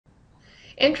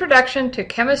Introduction to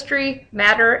Chemistry,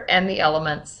 Matter, and the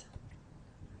Elements.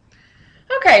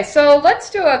 Okay, so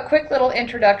let's do a quick little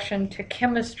introduction to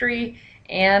chemistry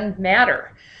and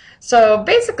matter. So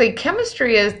basically,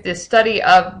 chemistry is the study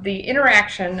of the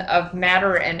interaction of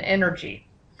matter and energy.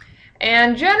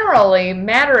 And generally,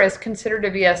 matter is considered to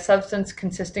be a substance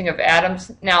consisting of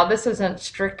atoms. Now, this isn't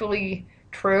strictly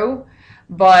true,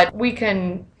 but we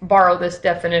can borrow this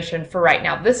definition for right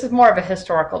now. This is more of a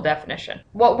historical definition.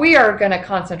 What we are going to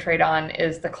concentrate on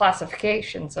is the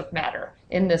classifications of matter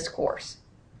in this course.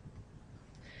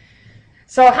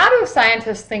 So how do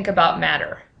scientists think about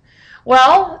matter?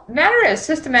 Well, matter is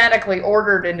systematically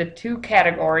ordered into two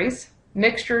categories: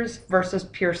 mixtures versus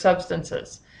pure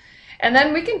substances. And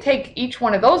then we can take each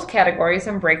one of those categories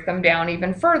and break them down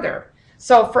even further.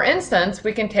 So for instance,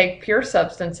 we can take pure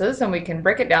substances and we can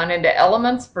break it down into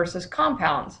elements versus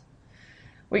compounds.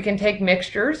 We can take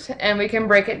mixtures and we can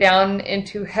break it down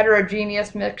into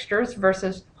heterogeneous mixtures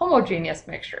versus homogeneous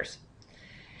mixtures.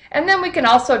 And then we can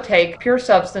also take pure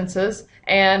substances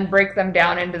and break them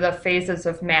down into the phases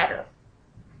of matter.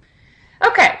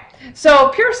 Okay, so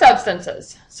pure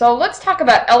substances. So let's talk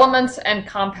about elements and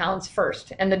compounds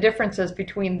first and the differences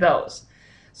between those.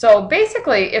 So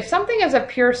basically, if something is a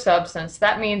pure substance,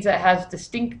 that means it has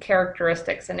distinct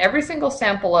characteristics, and every single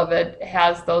sample of it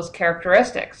has those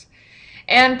characteristics.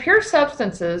 And pure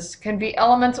substances can be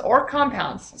elements or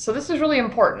compounds, so this is really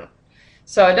important.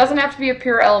 So it doesn't have to be a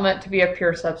pure element to be a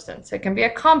pure substance. It can be a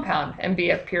compound and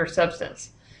be a pure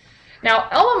substance. Now,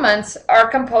 elements are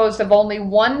composed of only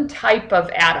one type of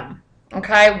atom,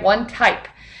 okay, one type.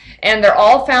 And they're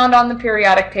all found on the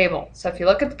periodic table. So if you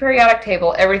look at the periodic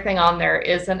table, everything on there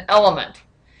is an element.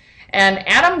 And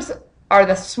atoms are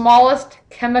the smallest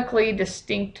chemically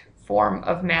distinct form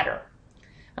of matter.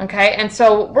 Okay, and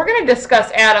so we're going to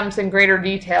discuss atoms in greater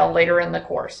detail later in the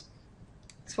course.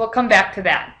 So we'll come back to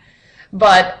that.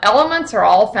 But elements are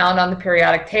all found on the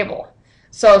periodic table.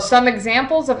 So some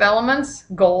examples of elements: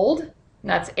 gold,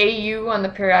 that's Au on the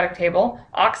periodic table;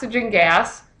 oxygen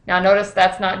gas. Now notice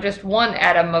that's not just one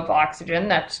atom of oxygen,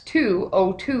 that's two.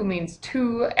 O2 means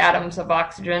two atoms of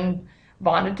oxygen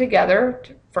bonded together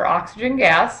for oxygen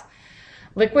gas.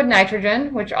 Liquid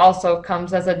nitrogen, which also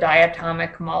comes as a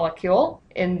diatomic molecule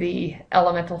in the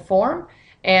elemental form,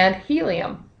 and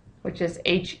helium, which is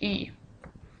He.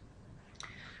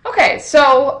 Okay,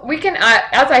 so we can,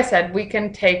 as I said, we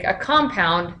can take a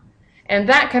compound, and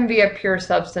that can be a pure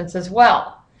substance as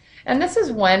well. And this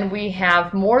is when we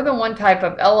have more than one type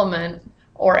of element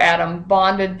or atom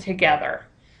bonded together.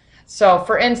 So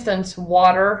for instance,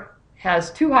 water has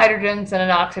two hydrogens and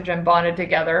an oxygen bonded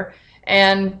together,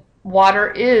 and water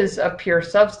is a pure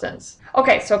substance.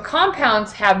 Okay, so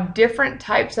compounds have different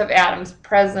types of atoms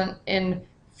present in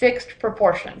fixed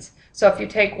proportions. So if you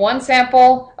take one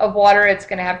sample of water, it's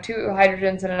going to have two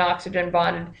hydrogens and an oxygen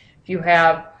bonded. If you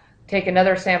take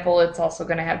another sample, it's also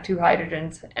going to have two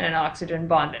hydrogens and an oxygen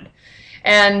bonded.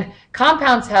 And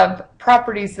compounds have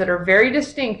properties that are very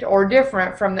distinct or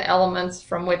different from the elements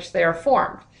from which they are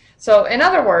formed. So in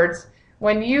other words,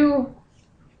 when you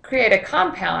create a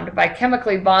compound by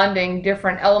chemically bonding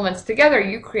different elements together,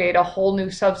 you create a whole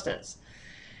new substance.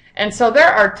 And so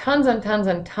there are tons and tons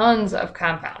and tons of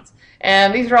compounds.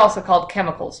 And these are also called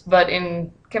chemicals, but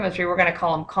in chemistry we're going to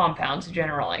call them compounds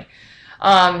generally.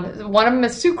 One of them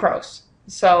is sucrose,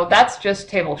 so that's just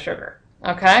table sugar,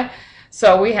 okay?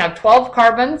 So we have 12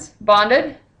 carbons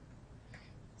bonded,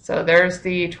 so there's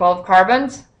the 12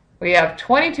 carbons. We have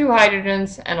 22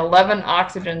 hydrogens and 11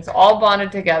 oxygens all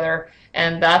bonded together,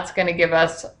 and that's going to give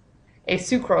us a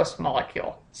sucrose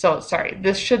molecule. So, sorry,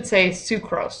 this should say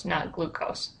sucrose, not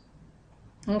glucose,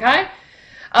 okay?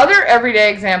 Other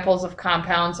everyday examples of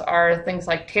compounds are things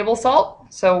like table salt.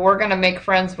 So we're going to make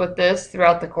friends with this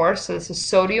throughout the course. So this is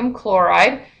sodium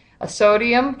chloride, a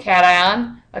sodium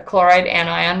cation, a chloride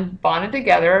anion bonded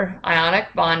together,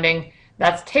 ionic bonding.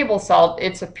 That's table salt.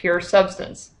 It's a pure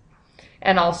substance.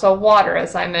 And also water,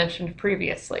 as I mentioned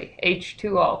previously,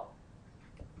 H2O.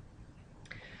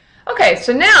 Okay,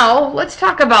 so now let's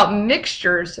talk about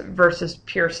mixtures versus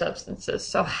pure substances.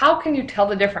 So how can you tell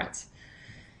the difference?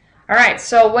 All right,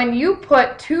 so when you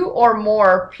put two or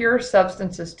more pure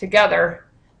substances together,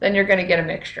 then you're going to get a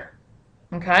mixture,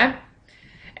 okay?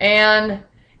 And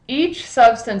each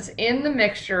substance in the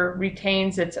mixture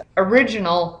retains its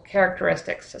original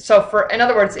characteristics. So in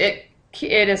other words, it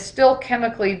is still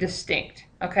chemically distinct,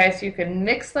 okay? So you can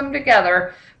mix them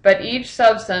together, but each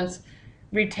substance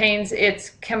retains its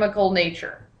chemical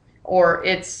nature or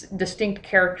its distinct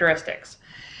characteristics.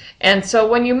 And so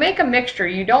when you make a mixture,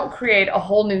 you don't create a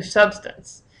whole new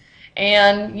substance.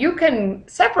 And you can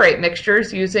separate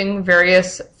mixtures using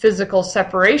various physical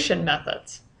separation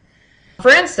methods.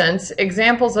 For instance,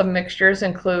 examples of mixtures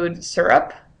include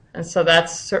syrup, and so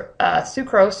that's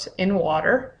sucrose in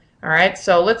water. All right,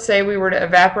 so let's say we were to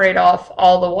evaporate off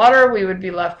all the water, we would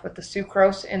be left with the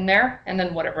sucrose in there, and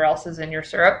then whatever else is in your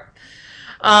syrup.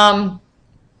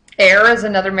 Air is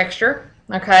another mixture,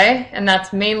 okay, and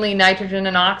that's mainly nitrogen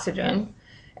and oxygen,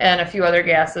 and a few other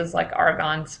gases like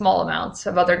argon, small amounts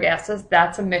of other gases.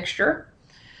 That's a mixture,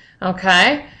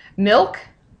 okay. Milk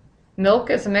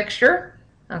is a mixture,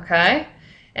 okay,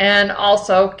 and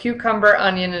also cucumber,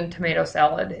 onion, and tomato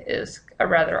salad is a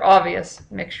rather obvious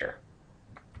mixture.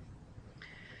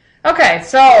 Okay,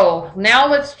 so now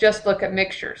let's just look at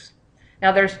mixtures.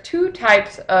 Now there's two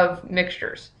types of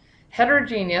mixtures,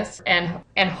 heterogeneous and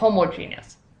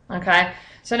homogeneous. Okay,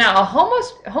 so now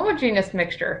a homogeneous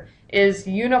mixture is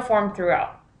uniform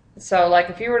throughout. So like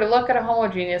if you were to look at a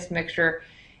homogeneous mixture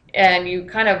and you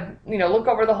kind of, look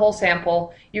over the whole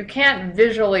sample, you can't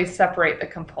visually separate the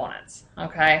components.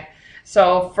 Okay,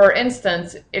 so for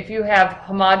instance, if you have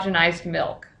homogenized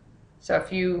milk, so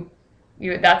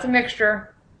if that's a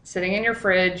mixture sitting in your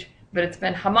fridge, but it's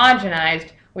been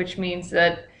homogenized, which means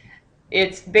that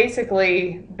it's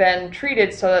basically been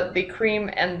treated so that the cream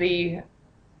and the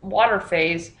water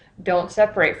phase don't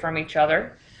separate from each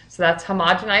other. So that's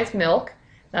homogenized milk.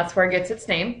 That's where it gets its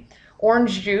name.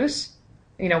 Orange juice,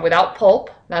 without pulp,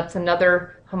 that's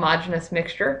another homogeneous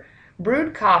mixture.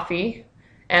 Brewed coffee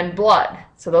and blood.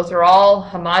 So those are all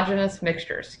homogeneous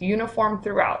mixtures, uniform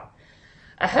throughout.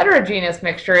 A heterogeneous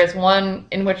mixture is one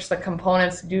in which the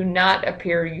components do not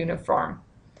appear uniform.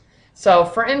 So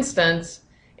for instance,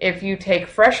 if you take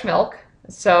fresh milk,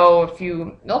 so if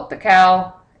you milk the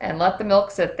cow and let the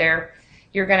milk sit there,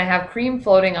 you're going to have cream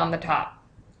floating on the top.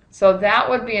 So that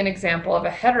would be an example of a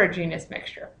heterogeneous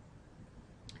mixture.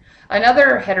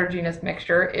 Another heterogeneous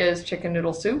mixture is chicken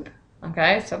noodle soup.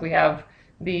 Okay, so we have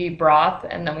the broth,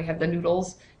 and then we have the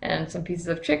noodles and some pieces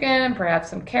of chicken, perhaps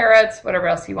some carrots, whatever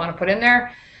else you want to put in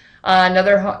there.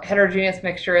 Another heterogeneous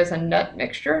mixture is a nut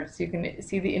mixture, so you can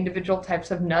see the individual types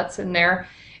of nuts in there.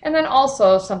 And then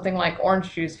also something like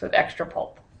orange juice with extra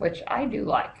pulp, which I do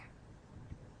like.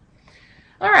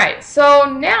 All right,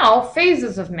 so now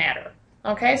phases of matter.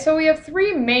 Okay, so we have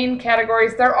three main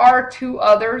categories. There are two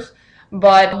others,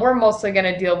 but we're mostly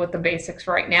going to deal with the basics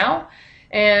right now.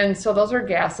 And so those are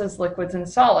gases, liquids, and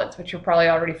solids, which you're probably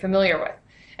already familiar with.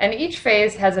 And each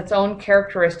phase has its own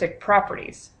characteristic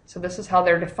properties. So this is how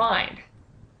they're defined.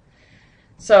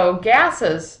 So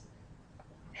gases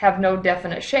have no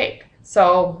definite shape.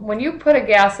 So when you put a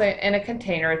gas in a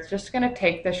container, it's just going to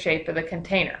take the shape of the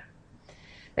container.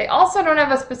 They also don't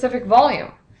have a specific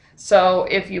volume. So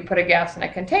if you put a gas in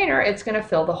a container, it's going to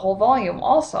fill the whole volume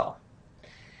also.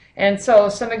 And so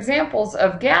some examples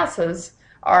of gases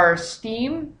are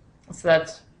steam, so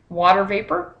that's water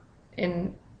vapor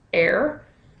in air,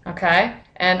 okay,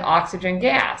 and oxygen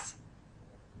gas.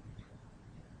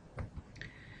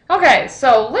 Okay,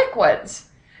 so liquids.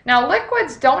 Now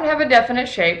liquids don't have a definite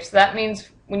shape, so that means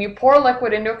when you pour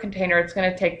liquid into a container, it's going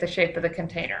to take the shape of the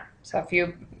container. So if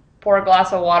you pour a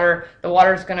glass of water, the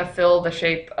water is going to fill the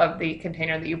shape of the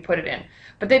container that you put it in.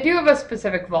 But they do have a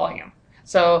specific volume.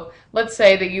 So let's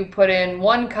say that you put in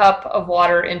 1 cup of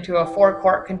water into a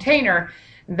 4-quart container.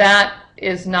 That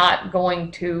is not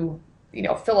going to,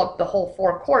 fill up the whole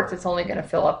 4 quarts. It's only going to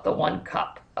fill up the 1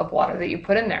 cup of water that you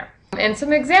put in there. And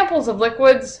some examples of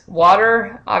liquids: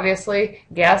 water, obviously,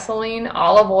 gasoline,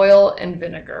 olive oil, and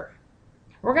vinegar.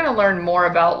 We're going to learn more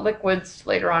about liquids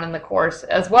later on in the course,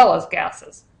 as well as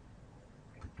gases.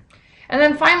 And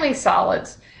then finally,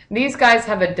 solids. These guys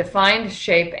have a defined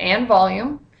shape and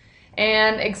volume.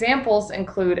 And examples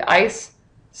include ice,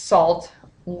 salt,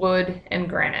 wood, and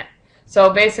granite.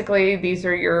 So basically these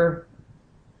are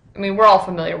we're all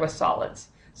familiar with solids.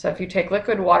 So if you take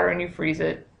liquid water and you freeze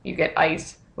it, you get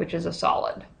ice, which is a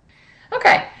solid.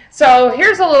 Okay, so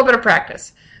here's a little bit of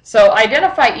practice. So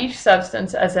identify each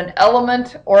substance as an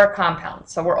element or a compound.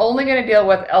 So we're only going to deal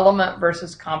with element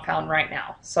versus compound right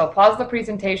now. So pause the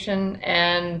presentation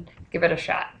and give it a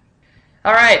shot.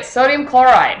 All right, sodium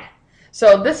chloride.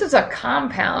 So this is a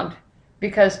compound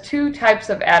because 2 types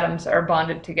of atoms are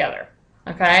bonded together.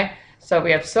 Okay, so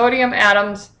we have sodium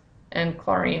atoms and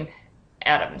chlorine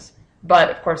atoms. But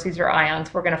of course these are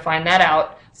ions. We're going to find that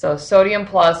out. So sodium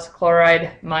plus,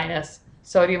 chloride minus,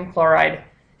 sodium chloride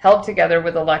held together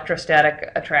with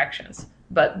electrostatic attractions.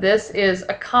 But this is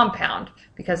a compound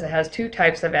because it has 2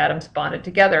 types of atoms bonded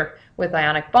together with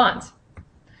ionic bonds.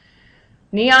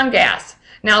 Neon gas.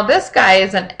 Now this guy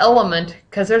is an element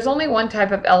because there's only one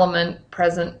type of element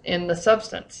present in the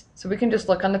substance. So we can just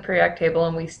look on the periodic table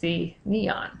and we see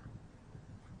neon.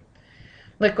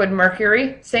 Liquid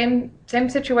mercury, same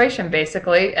situation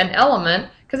basically, an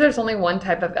element because there's only one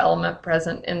type of element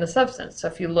present in the substance. So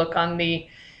if you look on the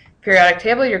periodic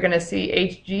table, you're going to see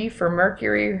Hg for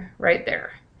mercury right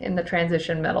there in the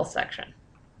transition metal section.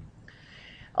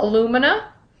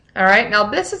 Alumina. All right, now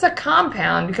this is a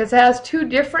compound because it has two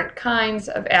different kinds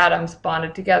of atoms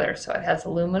bonded together. So it has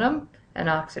aluminum and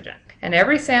oxygen. And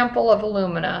every sample of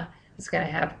alumina is going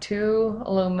to have 2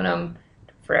 aluminum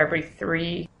for every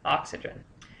 3 oxygen.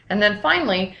 And then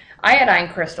finally, iodine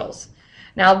crystals.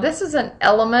 Now this is an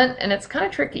element and it's kind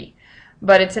of tricky,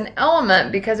 but it's an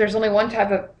element because there's only one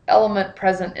type of element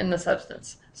present in the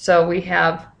substance. So we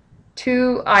have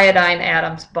 2 iodine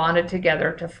atoms bonded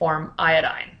together to form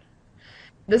iodine.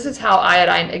 This is how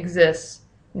iodine exists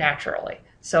naturally.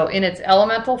 So in its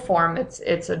elemental form, it's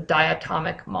a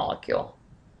diatomic molecule.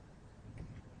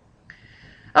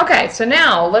 Okay, so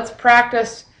now let's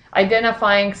practice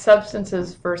identifying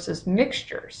substances versus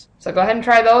mixtures. So go ahead and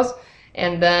try those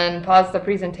and then pause the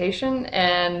presentation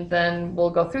and then we'll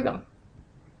go through them.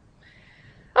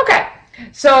 Okay,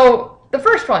 so the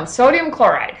first one, sodium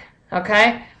chloride.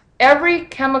 Okay, every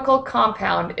chemical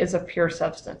compound is a pure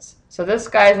substance. So this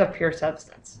guy is a pure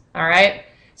substance, all right?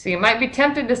 So you might be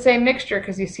tempted to say mixture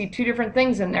because you see 2 different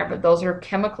things in there, but those are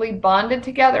chemically bonded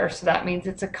together, so that means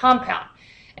it's a compound.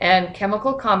 And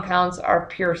chemical compounds are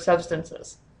pure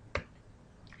substances.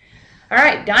 All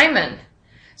right, diamond.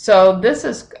 So this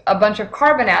is a bunch of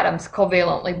carbon atoms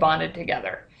covalently bonded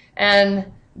together.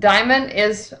 And diamond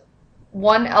is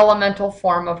one elemental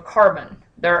form of carbon.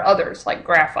 There are others like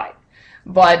graphite,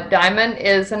 but diamond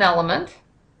is an element.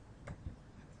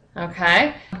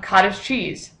 Okay, cottage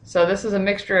cheese. So this is a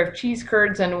mixture of cheese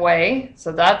curds and whey.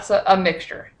 So that's a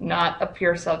mixture, not a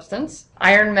pure substance.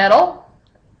 Iron metal.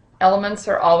 Elements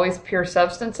are always pure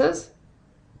substances.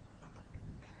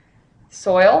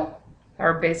 Soil,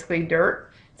 or basically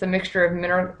dirt. It's a mixture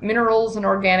of minerals and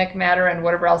organic matter and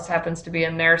whatever else happens to be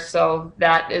in there. So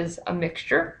that is a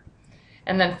mixture.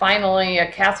 And then finally,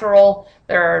 a casserole.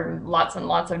 There are lots and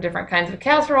lots of different kinds of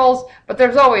casseroles, but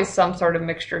there's always some sort of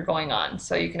mixture going on.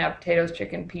 So you can have potatoes,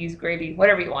 chicken, peas, gravy,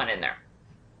 whatever you want in there.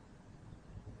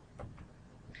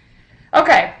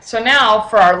 Okay, so now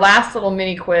for our last little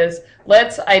mini quiz,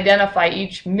 let's identify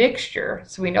each mixture,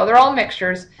 so we know they're all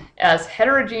mixtures, as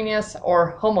heterogeneous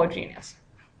or homogeneous.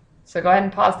 So go ahead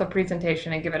and pause the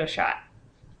presentation and give it a shot.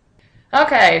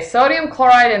 Okay, sodium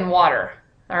chloride and water.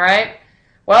 All right,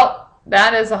 well,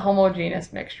 that is a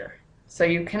homogeneous mixture. So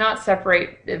you cannot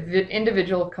separate the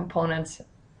individual components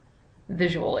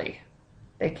visually.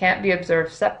 They can't be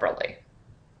observed separately.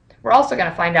 We're also going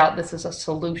to find out this is a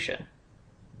solution.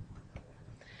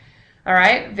 All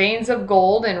right, veins of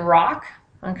gold in rock.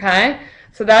 Okay,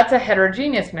 so that's a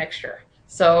heterogeneous mixture.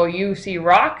 So you see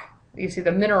rock, you see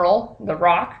the mineral, the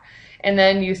rock, and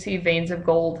then you see veins of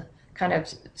gold kind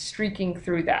of streaking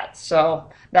through that. So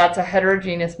that's a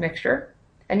heterogeneous mixture.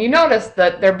 And you notice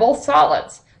that they're both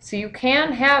solids. So you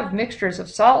can have mixtures of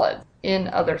solids in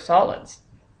other solids.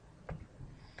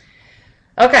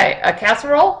 Okay, a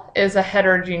casserole is a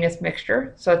heterogeneous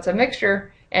mixture. So it's a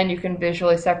mixture and you can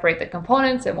visually separate the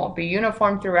components. It won't be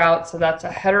uniform throughout, so that's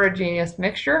a heterogeneous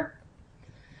mixture.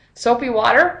 Soapy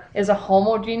water is a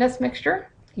homogeneous mixture,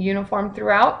 uniform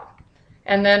throughout.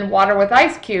 And then water with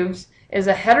ice cubes is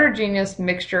a heterogeneous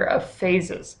mixture of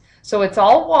phases. So it's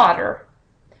all water,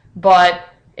 but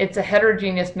it's a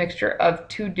heterogeneous mixture of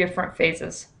 2 different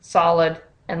phases, solid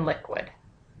and liquid.